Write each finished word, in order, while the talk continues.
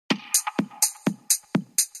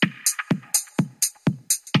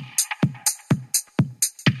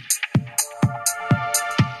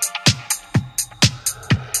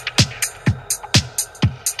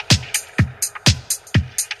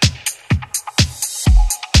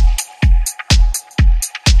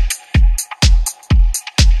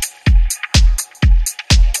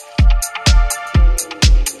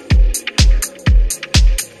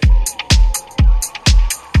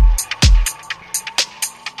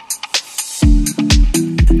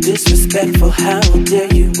Disrespectful, how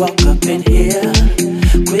dare you walk up in here?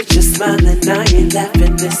 Quit your smiling, I ain't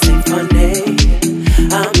laughing, this ain't funny.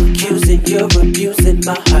 I'm accusing, you're abusing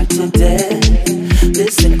my heart to death.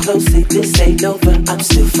 Listen closely, this ain't over, I'm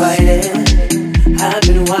still fighting. I've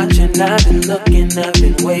been watching, I've been looking, I've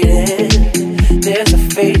been waiting. There's a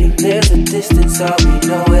fading, there's a distance, are we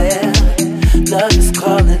nowhere? Love is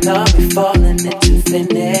calling, are we falling into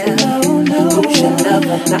thin air? Who's your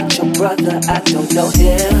lover, not your brother, I don't know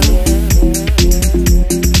him.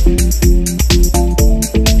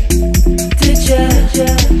 Did ya?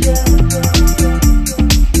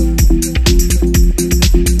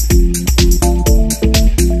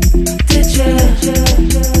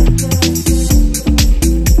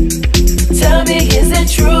 Tell me, is it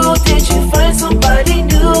true? Did you find somebody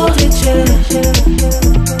new? Did you?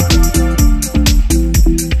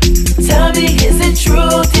 Tell me, is it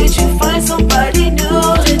true? Did you find somebody new?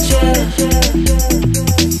 Did you?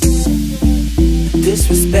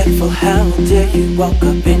 Disrespectful, how dare you walk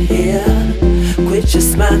up in here? Quit your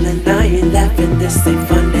smiling, I ain't laughing, this ain't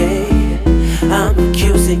funny. I'm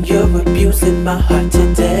accusing, you're abusing my heart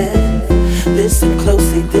to death. Listen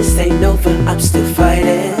closely, this ain't over, I'm still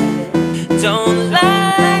fighting. Don't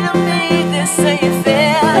lie to me, this ain't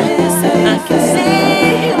fair. I can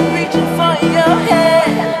see you reaching for your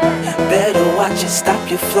head. Better watch it, stop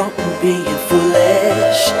your flaunting, being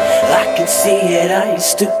foolish. I can see it, I ain't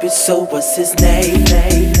stupid, so what's his name?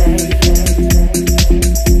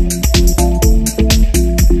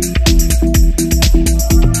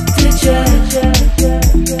 Did ya?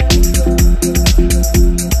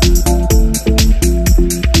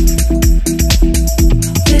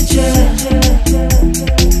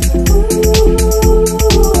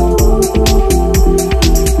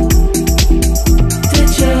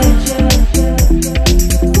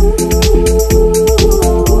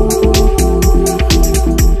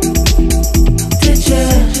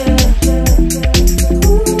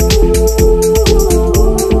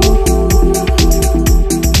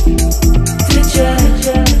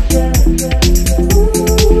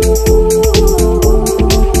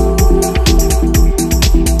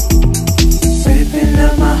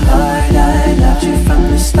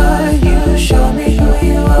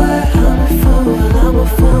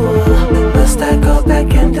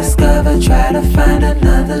 Try to find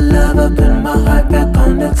another lover, put my heart back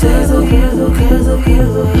on the table.